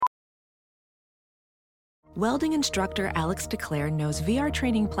Welding instructor Alex DeClaire knows VR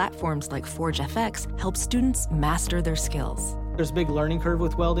training platforms like Forge FX help students master their skills. There's a big learning curve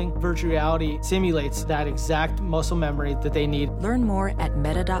with welding. Virtual reality simulates that exact muscle memory that they need. Learn more at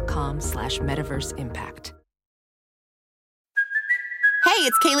meta.com/metaverseimpact. Hey,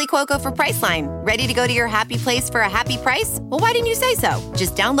 it's Kaylee Cuoco for Priceline. Ready to go to your happy place for a happy price? Well, why didn't you say so?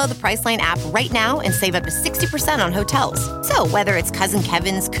 Just download the Priceline app right now and save up to 60% on hotels. So whether it's Cousin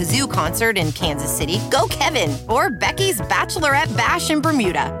Kevin's Kazoo Concert in Kansas City, go Kevin, or Becky's Bachelorette Bash in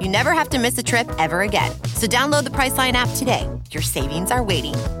Bermuda, you never have to miss a trip ever again. So download the Priceline app today. Your savings are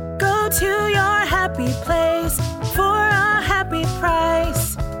waiting. Go to your happy place for a happy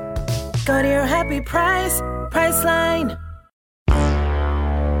price. Go to your happy price, Priceline.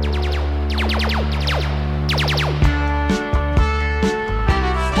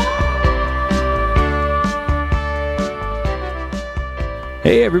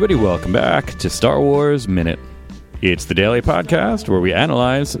 Hey everybody, welcome back to Star Wars Minute. It's the daily podcast where we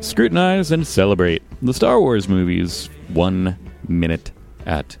analyze, scrutinize, and celebrate the Star Wars movies 1 minute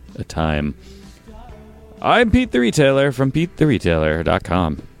at a time. I'm Pete the Retailer from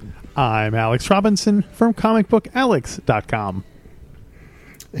PeteTheRetailer.com. I'm Alex Robinson from ComicBookAlex.com.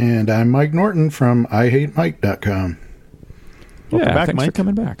 And I'm Mike Norton from IHateMike.com. Welcome back, thanks Mike. for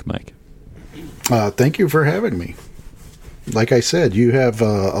coming back, Mike. Thank you for having me. Like I said, you have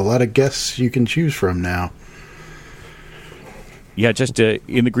a lot of guests you can choose from now. Yeah, just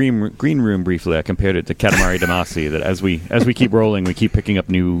in the green room briefly, I compared it to Katamari Damacy, that as we keep rolling, we keep picking up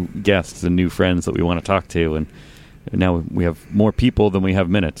new guests and new friends that we want to talk to, and now we have more people than we have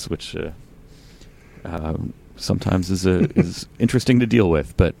minutes, which sometimes is interesting to deal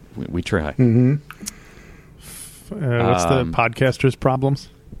with, but we try. Mm-hmm. What's the podcaster's problems?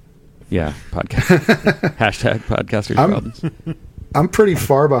 Yeah, hashtag podcasters problems. I'm pretty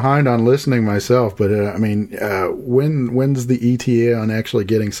far behind on listening myself, but when's the ETA on actually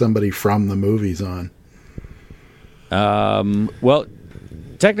getting somebody from the movies on? Well,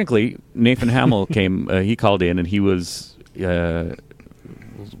 technically, Nathan Hamill came. He called in, and he was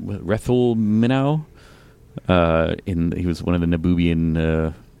Rethel Minnow. He was one of the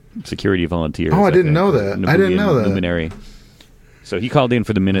Naboobian security volunteers. Oh, I didn't know that. Naboobian I didn't know that. Luminary. So he called in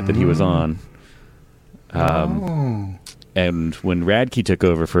for the minute that he was on. And when Radke took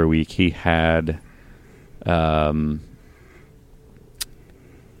over for a week, he had Kid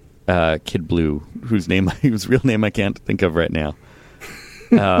Blue, whose real name I can't think of right now.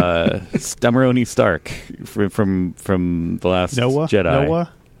 Stammeroni Stark from The Last Jedi.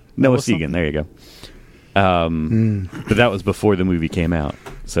 Noah Segan. There you go. But that was before the movie came out.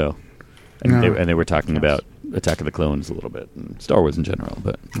 So, they were talking about Attack of the Clones a little bit, and Star Wars in general,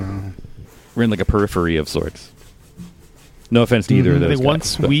 but we're in like a periphery of sorts. No offense to either of those guys.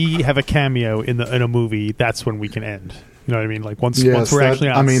 Once we have a cameo in a movie, that's when we can end. You know what I mean? Like once we're actually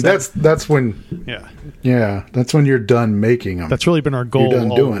on set. that's when that's when you're done making them. That's really been our goal. You're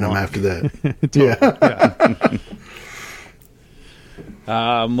done doing them after that.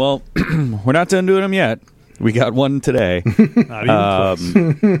 Well, we're not done doing them yet. We got one today. Not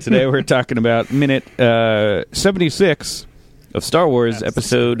even close. Today we're talking about minute 76 of Star Wars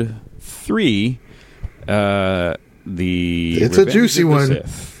Episode 3. It's a juicy one.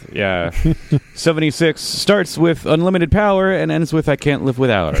 Sith. Yeah. 76 starts with unlimited power and ends with I can't live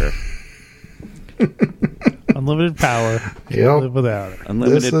without her. Unlimited power. Yep. Live without her.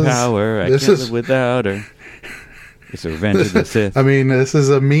 Unlimited power. I can't live without her. It's a Revenge of the Sith. I mean, this is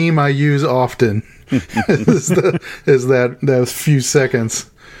a meme I use often. Those few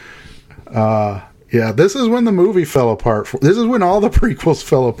seconds. This is when the movie fell apart. This is when all the prequels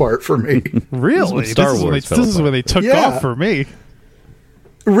fell apart for me. Really? This is when they took off for me.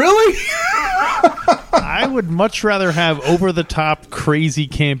 Really? I would much rather have over-the-top, crazy,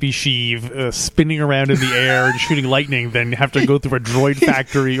 campy Sheev spinning around in the air and shooting lightning than have to go through a droid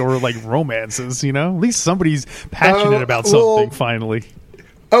factory or like romances. You know, at least somebody's passionate about something. Finally.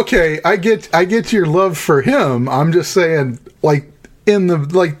 Okay, I get your love for him. I'm just saying, like in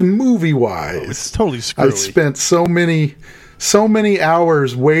the movie wise, it's totally screwy. I spent so many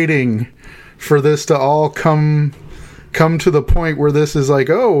hours waiting for this to all come to the point where this is like,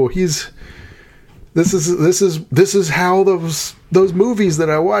 this is how those movies that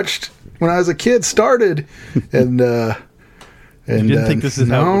I watched when I was a kid started, and you didn't think this is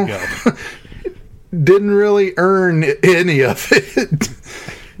how it would go. Didn't really earn any of it.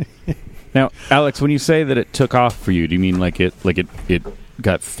 Now, Alex, when you say that it took off for you, do you mean like it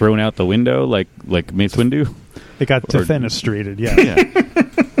got thrown out the window like Mace Windu? It got defenestrated, yeah.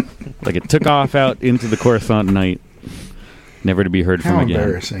 Like it took off out into the Coruscant night, never to be heard from again. How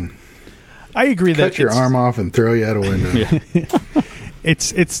embarrassing. I agree that cut your arm off and throw you out a window.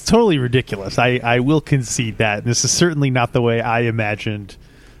 It's totally ridiculous. I will concede that. This is certainly not the way I imagined,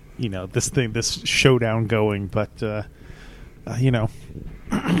 this showdown going. But as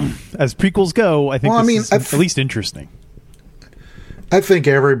prequels go, I think this is at least interesting. I think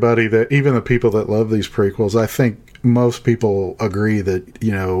everybody even the people that love these prequels, I think most people agree that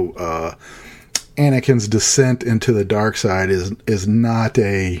Anakin's descent into the dark side is not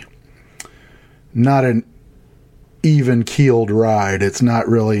an even keeled ride. It's not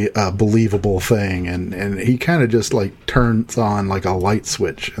really a believable thing, and he kind of just like turns on like a light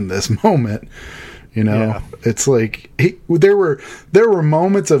switch in this moment. It's like there were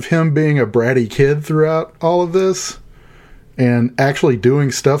moments of him being a bratty kid throughout all of this, and actually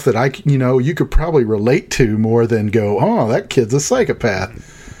doing stuff that you could probably relate to more than go, oh, that kid's a psychopath.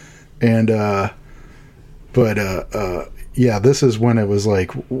 And this is when it was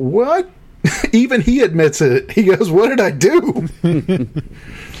like, what? Even he admits it. He goes, what did I do?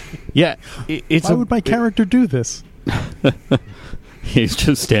 Yeah. Why would my character do this? He's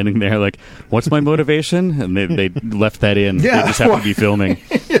just standing there like, what's my motivation? And they left that in. Yeah, they just have to be filming.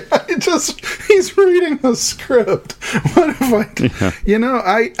 Yeah, he's reading the script. What if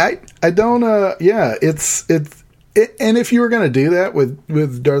I don't, it's and if you were going to do that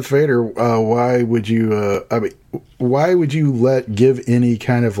with Darth Vader, why would you, why would you give any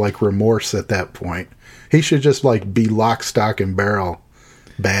kind of like remorse at that point? He should just like be lock, stock, and barrel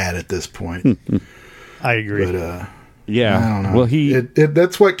bad at this point. I agree. But, yeah. I don't know. Well,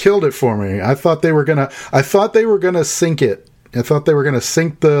 that's what killed it for me. I thought they were gonna sink it. I thought they were gonna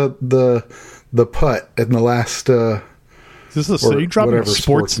sink the putt in the last. Is this are you dropping a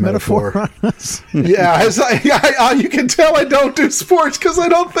sports metaphor on us? Yeah, you can tell I don't do sports because I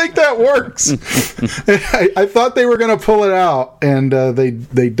don't think that works. I thought they were going to pull it out, and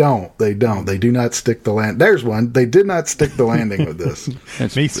they don't. They do not stick the land. There's one. They did not stick the landing with this.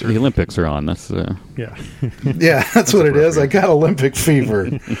 The Olympics are on. That's yeah. Yeah, that's what it is. I got Olympic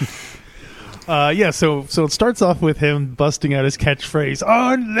fever. So it starts off with him busting out his catchphrase,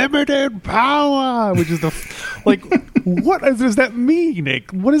 "Unlimited power," which is what does that mean, Nick?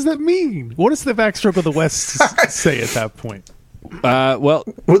 What does that mean? What does the backstroke of the West say at that point? Well,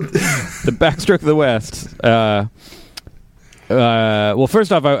 the backstroke of the West. Well,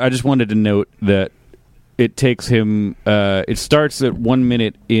 first off, I just wanted to note that it takes him. It starts at 1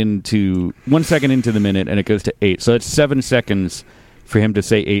 second into the minute, and it goes to 8. So it's 7 seconds for him to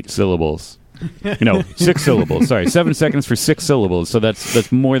say 8 syllables. 6 syllables. Sorry, 7 seconds for 6 syllables. So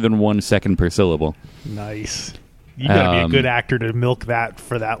that's more than 1 second per syllable. Nice. You gotta be a good actor to milk that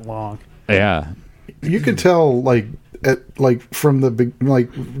for that long. Yeah, you can tell from the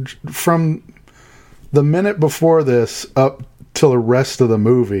minute before this up till the rest of the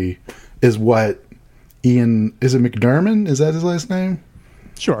movie is what Ian, is it McDermott? Is that his last name?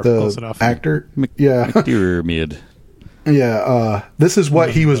 Sure, close enough. Actor. McDermott. Yeah, this is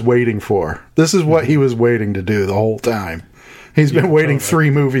what he was waiting for. This is what he was waiting to do the whole time. He's been waiting 3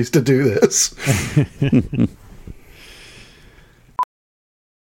 movies to do this.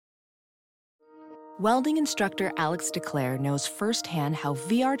 Welding instructor Alex DeClaire knows firsthand how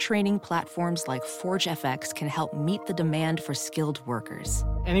VR training platforms like ForgeFX can help meet the demand for skilled workers.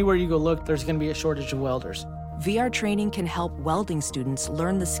 Anywhere you go look, there's going to be a shortage of welders. VR training can help welding students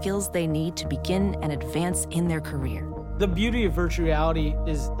learn the skills they need to begin and advance in their career. The beauty of virtual reality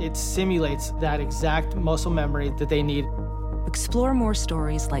is it simulates that exact muscle memory that they need. Explore more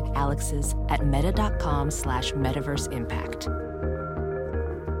stories like Alex's at meta.com/metaverseimpact.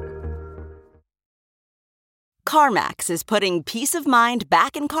 CarMax is putting peace of mind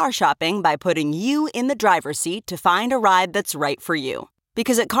back in car shopping by putting you in the driver's seat to find a ride that's right for you.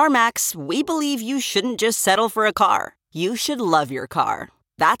 Because at CarMax, we believe you shouldn't just settle for a car. You should love your car.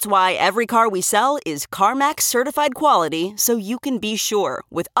 That's why every car we sell is CarMax certified quality, so you can be sure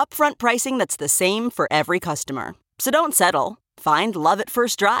with upfront pricing that's the same for every customer. So don't settle. Find love at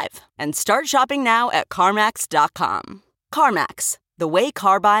first drive and start shopping now at CarMax.com. CarMax, the way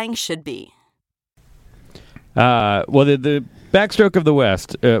car buying should be. Well, the backstroke of the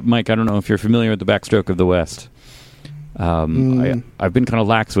West, Mike, I don't know if you're familiar with the backstroke of the West. I've been kind of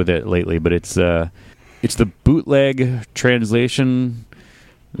lax with it lately, but it's the bootleg translation.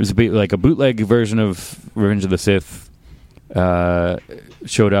 It was like a bootleg version of Revenge of the Sith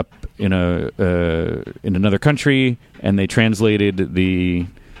showed up in another country, and they translated the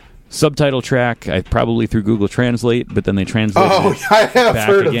subtitle track, probably through Google Translate, but then they translated it I have back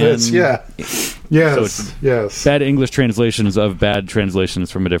heard again. of this, yeah. Yes, so it's bad English translations of bad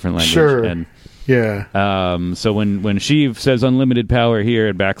translations from a different language. Sure. And Yeah. So when Sheev says unlimited power here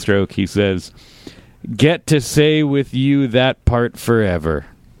at Backstroke, he says, "Get to say with you that part forever."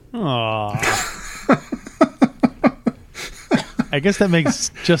 Aww. I guess that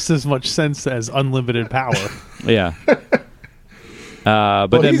makes just as much sense as unlimited power. Yeah. But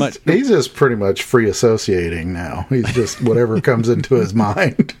then he's just pretty much free associating now. He's just whatever comes into his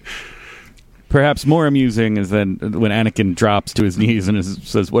mind. Perhaps more amusing is then when Anakin drops to his knees and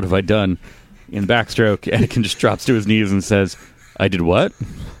says, "What have I done?" In Backstroke, Anakin just drops to his knees and says, "I did what?"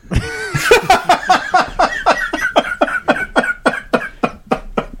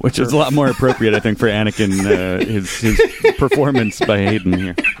 Which is a lot more appropriate, I think, for Anakin, his performance by Hayden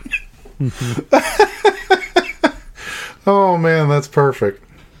here. Oh, man, that's perfect.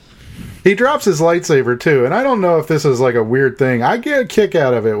 He drops his lightsaber, too, and I don't know if this is like a weird thing. I get a kick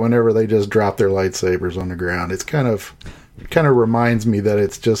out of it whenever they just drop their lightsabers on the ground. It's kind of reminds me that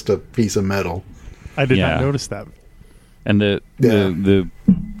it's just a piece of metal. I did not notice that. And the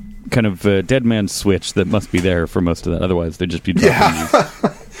kind of dead man switch that must be there for most of that. Otherwise, they'd just be dropping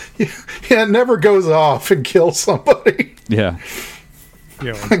these. Yeah, it never goes off and kills somebody. Yeah.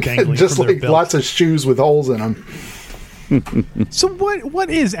 Just like lots of shoes with holes in them. So what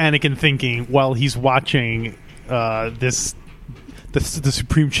is Anakin thinking while he's watching the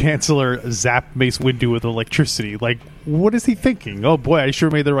Supreme Chancellor zap Mace Windu with electricity? Like, what is he thinking? Oh boy, I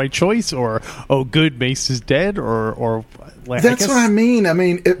sure made the right choice, or oh good, Mace is dead, or like, that's what I mean. I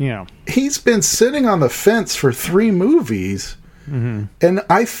mean, he's been sitting on the fence for 3 movies. Mm-hmm. And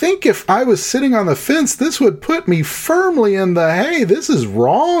I think if I was sitting on the fence, this would put me firmly in the, hey, this is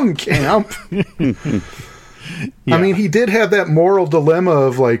wrong camp. I mean, he did have that moral dilemma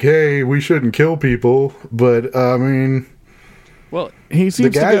of like, hey, we shouldn't kill people. But, I mean... Well, he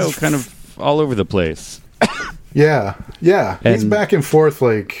seems to go kind of all over the place. Yeah. He's back and forth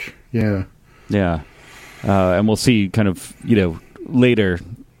like, yeah. Yeah. And we'll see kind of, later,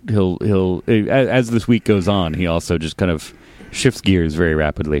 he'll as this week goes on, he also just kind of shifts gears very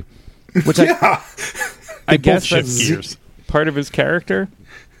rapidly. Which I guess that's gears. Part of his character.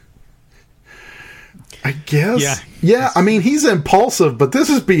 I guess. Yeah. I mean, he's impulsive, but this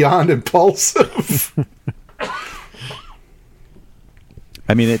is beyond impulsive.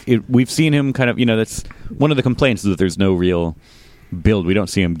 I mean, we've seen him kind of, that's one of the complaints is that there's no real build. We don't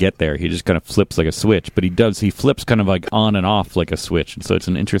see him get there. He just kind of flips like a switch, but he flips kind of like on and off like a switch. And so it's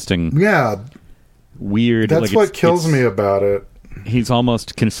an interesting, weird. That's what kills me about it. He's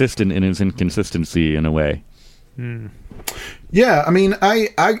almost consistent in his inconsistency in a way. Yeah, I mean,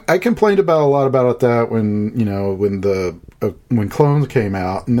 I complained about a lot about that when when Clones came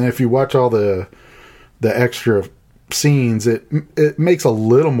out, and then if you watch all the extra scenes, it makes a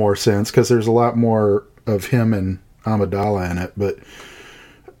little more sense because there's a lot more of him and Amidala in it. But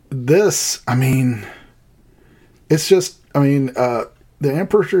this, I mean, it's just, the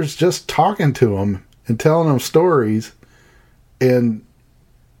Emperor's just talking to him and telling him stories, and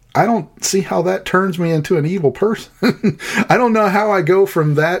I don't see how that turns me into an evil person. I don't know how I go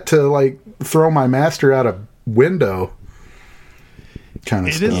from that to like throw my master out a window kind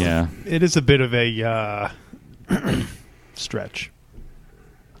of stuff. It is a bit of a stretch.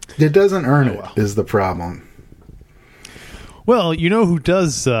 It doesn't earn it is the problem. Well, who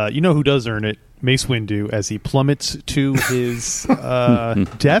does earn it? Mace Windu, as he plummets to his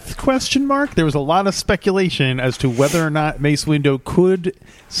death ? There was a lot of speculation as to whether or not Mace Windu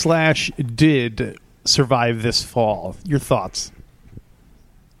did survive this fall. Your thoughts?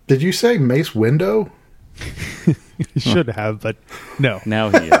 Did you say Mace Windu? He should have, but no. Now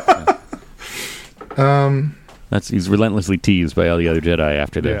he is. He's relentlessly teased by all the other Jedi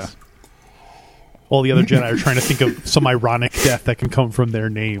after this. Yeah. All the other Jedi are trying to think of some ironic death that can come from their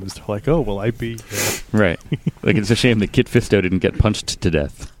names. They're like, oh, will I be? Yeah. Right. Like, it's a shame that Kit Fisto didn't get punched to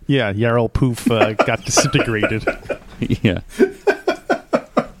death. Yeah, Yarl Poof got disintegrated. Yeah.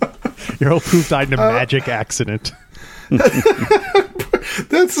 Yarl Poof died in a magic accident.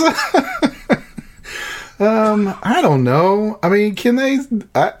 That's... I don't know. I mean, can they...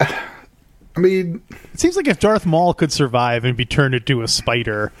 I mean... It seems like if Darth Maul could survive and be turned into a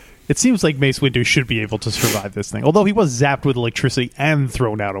spider... It seems like Mace Windu should be able to survive this thing. Although he was zapped with electricity and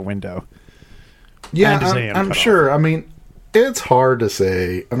thrown out a window. Yeah, I'm sure. Off. I mean, it's hard to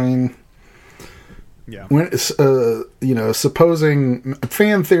say. I mean, when it's, supposing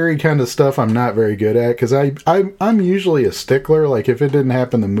fan theory kind of stuff I'm not very good at because I'm usually a stickler. Like, if it didn't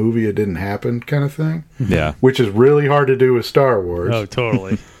happen in the movie, it didn't happen kind of thing. Yeah. Which is really hard to do with Star Wars. Oh,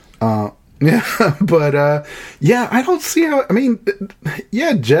 totally. Yeah, but I don't see how. I mean,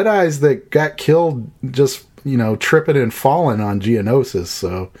 Jedis that got killed just tripping and falling on Geonosis.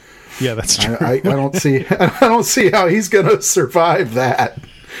 So Yeah, that's true. I don't see how he's going to survive that.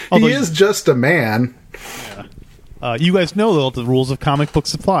 Although he is just a man. Yeah. You guys know though the rules of comic book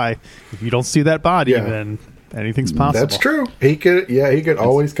supply. If you don't see that body, then anything's possible. That's true. He could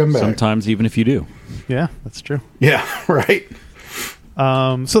always come back. Sometimes even if you do. Yeah, that's true. Yeah, right.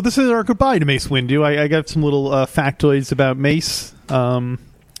 So this is our goodbye to Mace Windu. I got some little factoids about Mace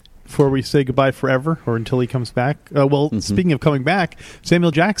before we say goodbye forever or until he comes back. Speaking of coming back,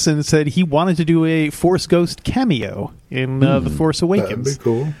 Samuel Jackson said he wanted to do a Force Ghost cameo in The Force Awakens. That'd be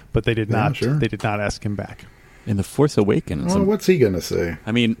cool. But they did not. Sure. They did not ask him back. In The Force Awakens? Well, what's he going to say?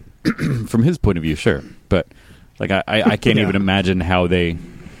 I mean, from his point of view, sure. But like I can't even imagine how they...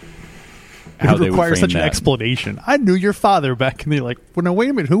 It requires such an explanation. I knew your father back, and they're like, well, no, wait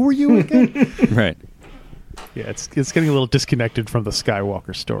a minute, who were you again? Right. Yeah, it's getting a little disconnected from the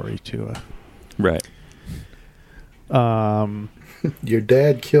Skywalker story, too. Right. Your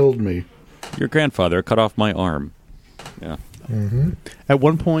dad killed me. Your grandfather cut off my arm. Yeah. Mm-hmm. At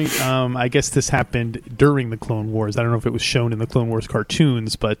one point, I guess this happened during the Clone Wars. I don't know if it was shown in the Clone Wars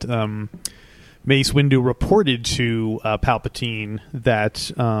cartoons, but Mace Windu reported to Palpatine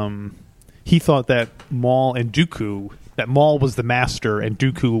that... he thought that Maul and Dooku, that Maul was the master and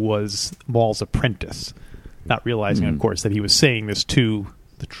Dooku was Maul's apprentice, not realizing, of course, that he was saying this to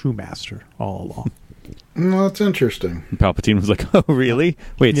the true master all along. No, that's interesting. And Palpatine was like, "Oh, really?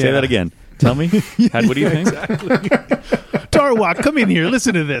 Wait, say that again. Tell me. What do you think?" Exactly. Tarwak, come in here.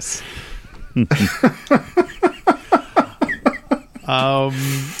 Listen to this.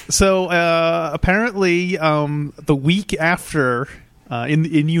 Apparently, the week after.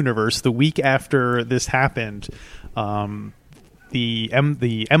 In universe, the week after this happened, the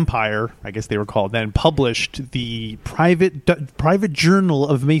Empire, I guess they were called then, published the private journal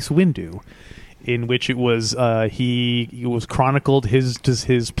of Mace Windu, in which it was he was chronicled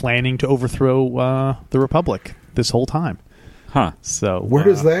his planning to overthrow the Republic this whole time. Huh. So where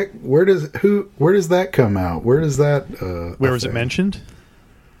does that come out? Where does that? Where was it mentioned?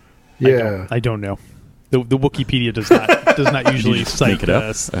 Yeah, I don't know. The Wikipedia does not usually cite it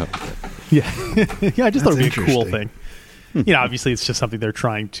up. Yeah, yeah. I just thought it'd be a cool thing. Obviously, it's just something they're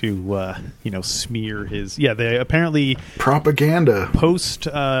trying to smear his. Yeah, they apparently propaganda post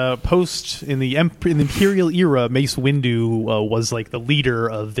in the Imperial era. Mace Windu was like the leader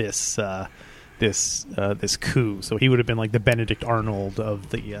of this coup, so he would have been like the Benedict Arnold of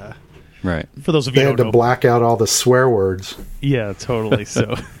the. Right. For those of you they who had don't to know, black out all the swear words. Yeah, totally.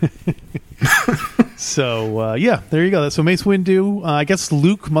 So, there you go. So Mace Windu. I guess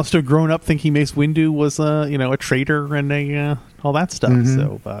Luke must have grown up thinking Mace Windu was a traitor and all that stuff. Mm-hmm.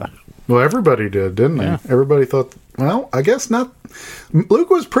 So, well, everybody did, didn't they? Everybody thought. Well, I guess not.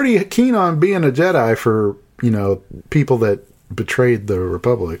 Luke was pretty keen on being a Jedi for people that betrayed the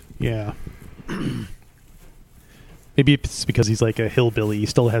Republic. Yeah. Maybe it's because he's like a hillbilly. He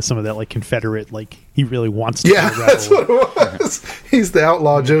still has some of that like Confederate, like he really wants to be a rebel. That's what it was. He's the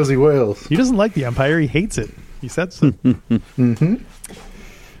outlaw Josie Wales. He doesn't like the Empire. He hates it. He said so. Mm-hmm.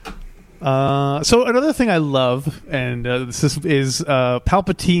 So another thing I love, and this is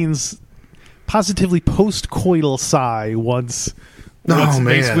Palpatine's positively post-coital sigh once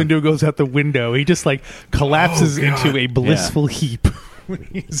Mace Windu goes out the window. He just like collapses into a blissful heap. When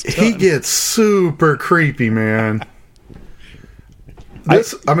he's done. He gets super creepy, man. Him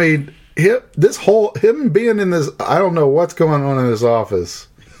being in this, I don't know what's going on in his office,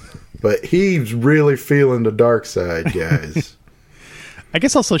 but he's really feeling the dark side, guys. I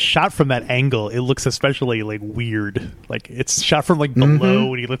guess also shot from that angle, it looks especially like weird. Like it's shot from like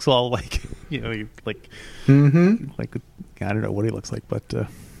below, and he looks all like like I don't know what he looks like, but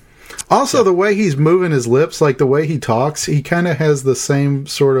also the way he's moving his lips, like the way he talks, he kind of has the same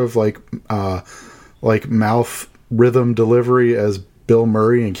sort of like mouth rhythm delivery as Bill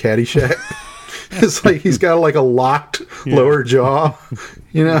Murray in Caddyshack. It's like he's got like a locked lower jaw,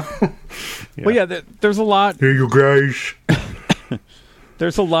 Yeah. Well, there's a lot. Here you guys.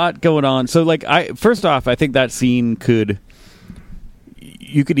 There's a lot going on. So, like, first off, I think that scene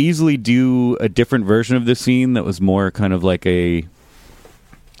you could easily do a different version of this scene that was more kind of like a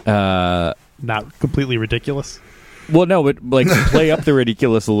not completely ridiculous. Well, no, but like play up the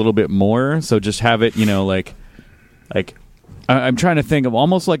ridiculous a little bit more. So just have it, like I'm trying to think of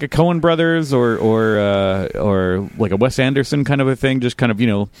almost like a Coen Brothers or like a Wes Anderson kind of a thing. Just kind of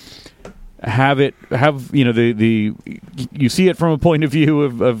have the you see it from a point of view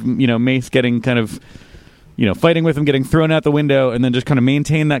of Mace getting kind of fighting with him, getting thrown out the window, and then just kind of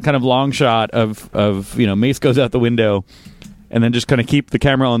maintain that kind of long shot of Mace goes out the window, and then just kind of keep the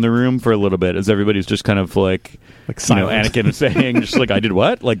camera on the room for a little bit as everybody's just kind of like Anakin is saying, just like, I did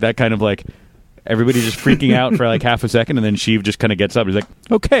what? Like that kind of like, everybody just freaking out for like half a second, and then Sheev just kind of gets up. He's like,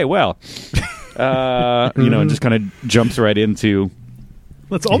 okay, well, and just kind of jumps right into.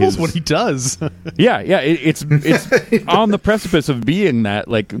 That's almost what he does. Yeah. It's on the precipice of being that,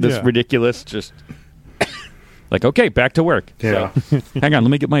 like, this ridiculous, just like, okay, back to work. Yeah. So, hang on, let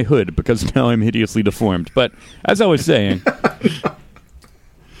me get my hood because now I'm hideously deformed. But as I was saying,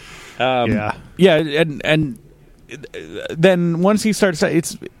 and then once he starts,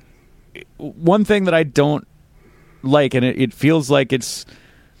 it's one thing that I don't like, and it feels like it's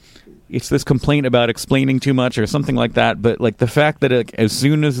this complaint about explaining too much or something like that, but like the fact that as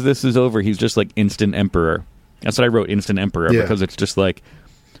soon as this is over, he's just like instant emperor. That's what I wrote, instant emperor, because it's just like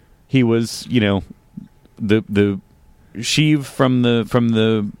he was, the Sheev from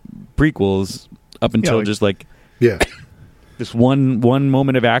the prequels up until just like this one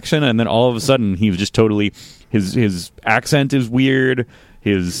moment of action, and then all of a sudden he was just totally his accent is weird.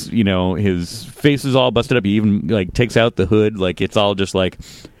 His face is all busted up. He even like takes out the hood. Like it's all just like,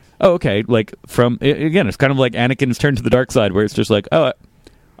 oh, okay. Like it's kind of like Anakin's turn to the dark side, where it's just like, oh,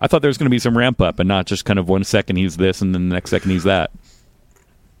 I thought there was going to be some ramp up, and not just kind of 1 second he's this, and then the next second he's that.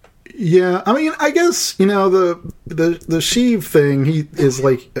 Yeah, I mean, I guess the Sheev thing. He is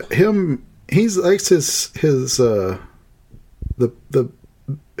like him. He's like his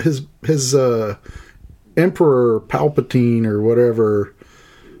Emperor Palpatine or whatever.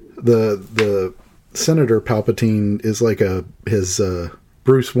 The Senator Palpatine is like his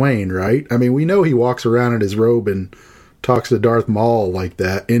Bruce Wayne, right? I mean, we know he walks around in his robe and talks to Darth Maul like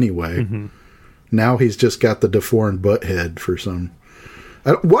that anyway. Mm-hmm. Now he's just got the deformed butt head for some...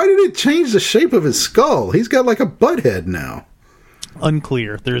 Why did it change the shape of his skull? He's got like a butt head now.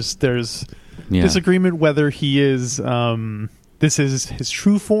 Unclear. There's disagreement whether he is... this is his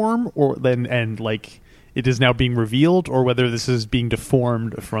true form, and like it is now being revealed, or whether this is being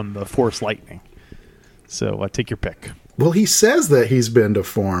deformed from the Force lightning. So take your pick. Well, he says that he's been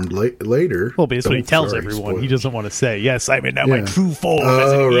deformed later. Well, but that's what he tells everyone. Spoilers. He doesn't want to say, yes, I'm in now my true form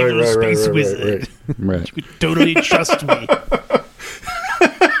as an evil space wizard. Right. You could totally trust me.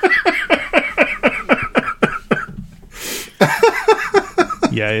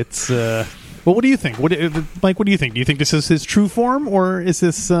 Yeah, it's... well, what do you think? Mike, what do you think? Do you think this is his true form, or is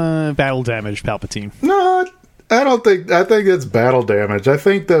this battle damage Palpatine? No, I don't think... I think it's battle damage. I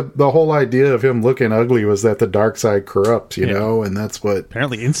think the whole idea of him looking ugly was that the dark side corrupts, you know, and that's what...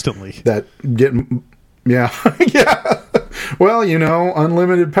 Apparently instantly. That getting... Yeah. Yeah. Well,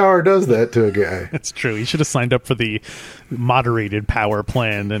 unlimited power does that to a guy. That's true. He should have signed up for the moderated power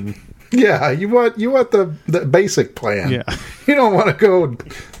plan and... Yeah, you want the basic plan. Yeah. You don't want to go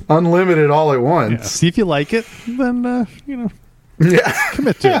unlimited all at once. Yeah. See if you like it, then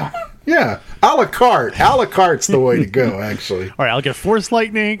commit to it. Yeah. A la carte. A la carte's the way to go, actually. All right, I'll get Force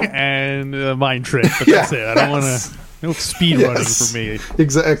Lightning and Mind Trick, but that's it. I don't want to... No speed running for me.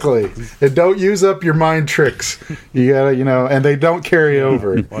 Exactly. And don't use up your mind tricks. You gotta, and they don't carry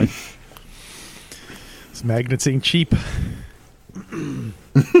over. This magnets ain't cheap.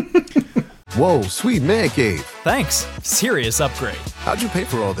 Whoa, sweet man cave. Thanks. Serious upgrade. How'd you pay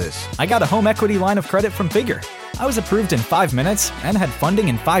for all this? I got a home equity line of credit from Figure. I was approved in 5 minutes and had funding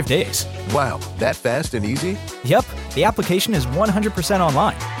in 5 days. Wow, that fast and easy? Yep. The application is 100%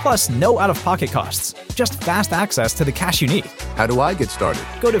 online. Plus, no out-of-pocket costs. Just fast access to the cash you need. How do I get started?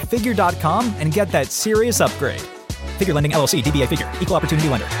 Go to Figure.com and get that serious upgrade. Figure Lending LLC, DBA Figure, Equal Opportunity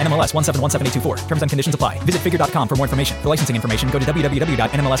Lender, NMLS 1717824. Terms and conditions apply. Visit Figure.com for more information. For licensing information, go to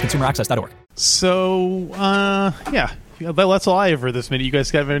www.nmlsconsumeraccess.org. So, that's all I have for this minute. You guys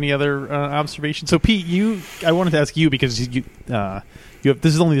have any other observations? So, Pete, I wanted to ask you because this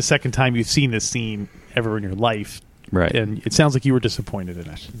is only the second time you've seen this scene ever in your life, right? And it sounds like you were disappointed in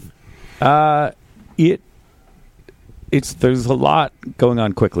it. There's a lot going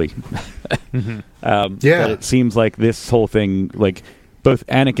on quickly. Mm-hmm. But it seems like this whole thing, like both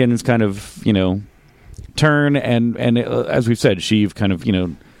Anakin's kind of, turn and as we've said, Sheev kind of,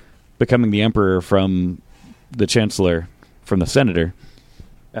 becoming the Emperor from the Chancellor, from the Senator,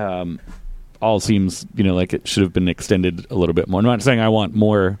 all seems, like it should have been extended a little bit more. I'm not saying I want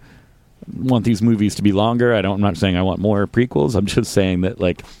these movies to be longer. I'm not saying I want more prequels. I'm just saying that,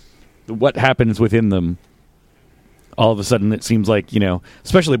 like, what happens within them, all of a sudden it seems like,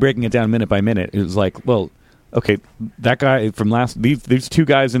 especially breaking it down minute by minute, it was like, well, okay, that guy from these two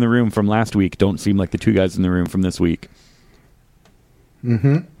guys in the room from last week don't seem like the two guys in the room from this week.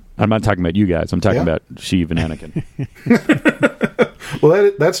 Mm-hmm. I'm not talking about you guys. I'm talking about Sheev and Anakin.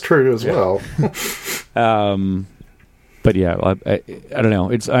 Well, that's true as well. But yeah, I don't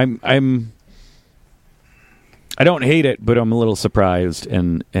know. I don't hate it, but I'm a little surprised,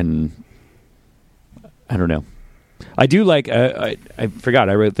 and I don't know. I do like. I forgot.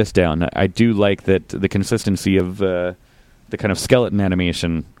 I wrote this down. I do like that the consistency of the kind of skeleton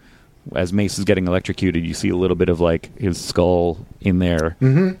animation. As Mace is getting electrocuted, you see a little bit of like his skull in there.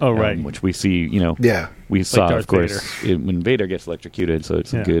 Mm-hmm. Oh, right. Which we see. Yeah, we saw, Darth of course, when Vader gets electrocuted. So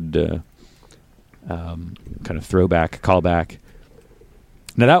it's a good kind of throwback, callback.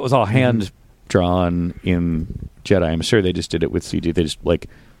 Now that was all hand drawn in Jedi. I'm sure they just did it with CG. They just like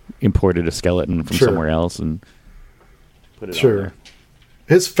imported a skeleton from somewhere else and put it on there.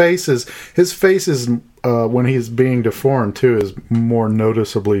 His face is when he's being deformed too is more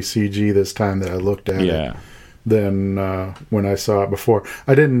noticeably CG this time that I looked at it than when I saw it before.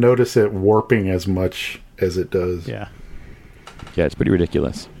 I didn't notice it warping as much as it does. Yeah, it's pretty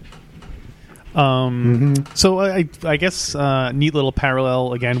ridiculous. So I guess neat little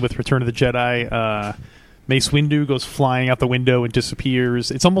parallel again with Return of the Jedi. Mace Windu goes flying out the window and disappears.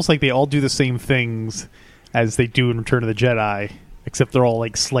 It's almost like they all do the same things as they do in Return of the Jedi, except they're all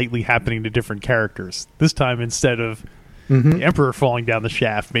like slightly happening to different characters. This time, instead of the Emperor falling down the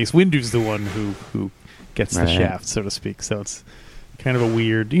shaft, Mace Windu's the one who gets the shaft, so to speak. So it's kind of a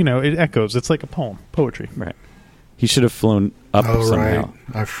weird, it echoes. It's like a poem, poetry. Right. He should have flown up somehow.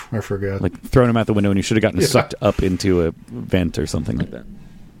 Right. I forgot. Like thrown him out the window, and he should have gotten sucked up into a vent or something like that.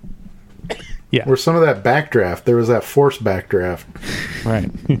 Yeah. Or some of that backdraft. There was that force backdraft.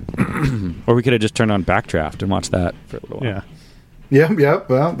 Right. Or we could have just turned on backdraft and watched that for a little while. Yeah. Yep.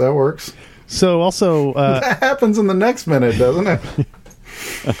 Well, that works. So also... that happens in the next minute, doesn't it?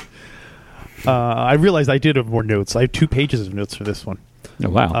 I realized I did have more notes. I have 2 pages of notes for this one. Oh,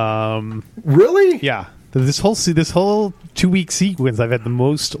 wow. Really? Yeah. This whole 2-week sequence, I've had the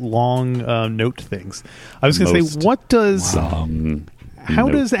most long note things. I was going to say, what does... How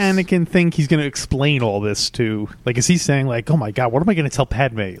does Anakin think he's going to explain all this to... Like, is he saying, like, oh my God, what am I going to tell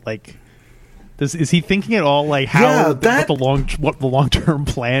Padme? Like, is he thinking at all, like, what the long-term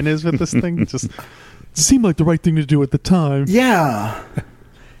plan is with this thing? It just seemed like the right thing to do at the time. Yeah.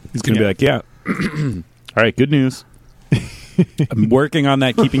 He's going to be like, yeah. All right, good news. I'm working on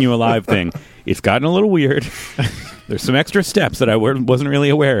that keeping you alive thing. It's gotten a little weird. There's some extra steps that I wasn't really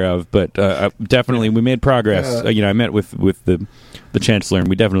aware of, but definitely we made progress. I met with the Chancellor, and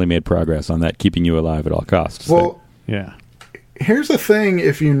we definitely made progress on that keeping you alive at all costs. Well, yeah. Here's the thing: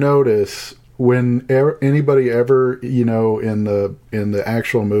 if you notice, when anybody ever, in the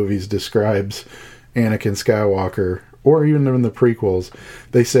actual movies describes Anakin Skywalker, or even in the prequels,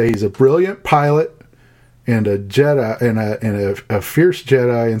 they say he's a brilliant pilot and a Jedi and a fierce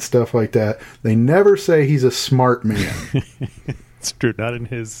Jedi and stuff like that. They never say he's a smart man. It's true. Not in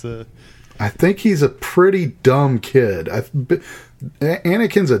his... I think he's a pretty dumb kid.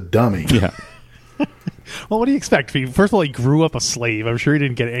 Anakin's a dummy. Yeah. Well, what do you expect? First of all, he grew up a slave. I'm sure he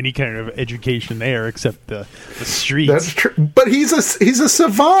didn't get any kind of education there except the streets. That's true. But he's a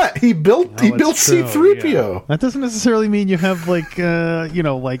savant. He built C-3PO. Yeah. That doesn't necessarily mean you have like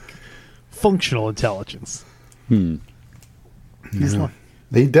functional intelligence. He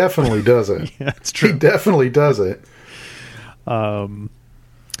definitely does it. Yeah, it's true. He definitely does it.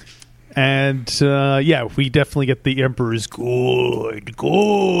 We definitely get the Emperor's good,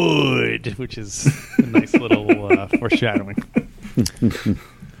 which is a nice little foreshadowing.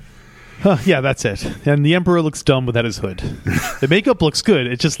 Yeah, that's it. And the Emperor looks dumb without his hood. The makeup looks good.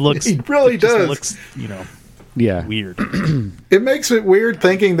 It just looks... He really does. Looks, weird. It makes it weird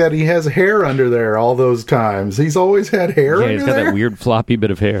thinking that he has hair under there all those times. He's always had hair under there. Yeah, he's got that weird floppy bit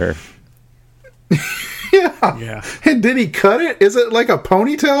of hair. Yeah. And did he cut it? Is it like a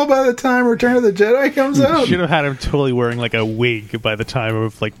ponytail by the time Return of the Jedi comes out? Should have had him totally wearing like a wig by the time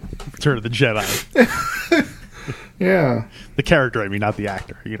of like Return of the Jedi. Yeah. The character, I mean, not the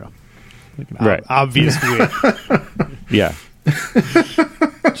actor, Like an obvious wig. Yeah.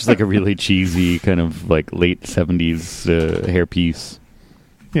 Just like a really cheesy kind of like late 70s hairpiece.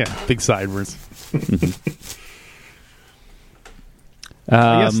 Yeah, big sideburns.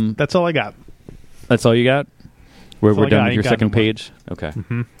 Yes, that's all I got. That's all you got? We're done with your second page? Okay.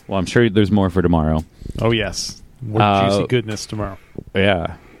 Mm-hmm. Well, I'm sure there's more for tomorrow. Oh, yes. More juicy goodness tomorrow.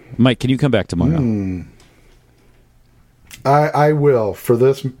 Yeah. Mike, can you come back tomorrow? I will. For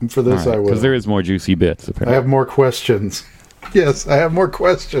this, I will. Because there is more juicy bits, apparently. I have more questions. Yes, I have more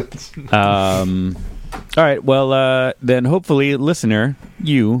questions. All right. Well, then hopefully, listener,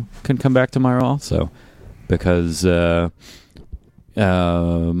 you can come back tomorrow also. Because...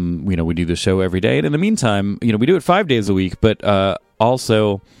 we do the show every day, and in the meantime, we do it 5 days a week, but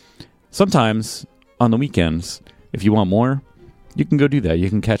also sometimes on the weekends if you want more, you can go do that. You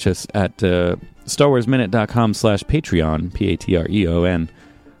can catch us at StarWarsMinute.com/Patreon, Patreon.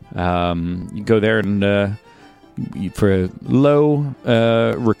 You go there and for a low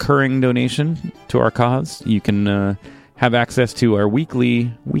recurring donation to our cause, you can have access to our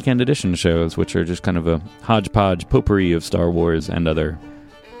weekly Weekend Edition shows, which are just kind of a hodgepodge potpourri of Star Wars and other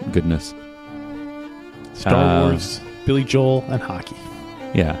goodness. Star Wars, Billy Joel, and hockey.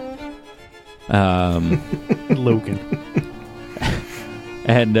 Yeah. Logan.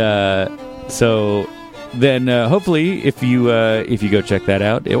 And so then hopefully if you go check that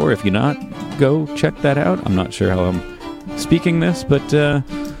out, or if you not, go check that out. I'm not sure how I'm speaking this, but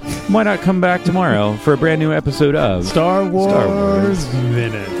why not come back tomorrow for a brand new episode of Star Wars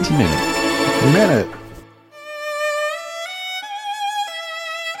Minute. Minute.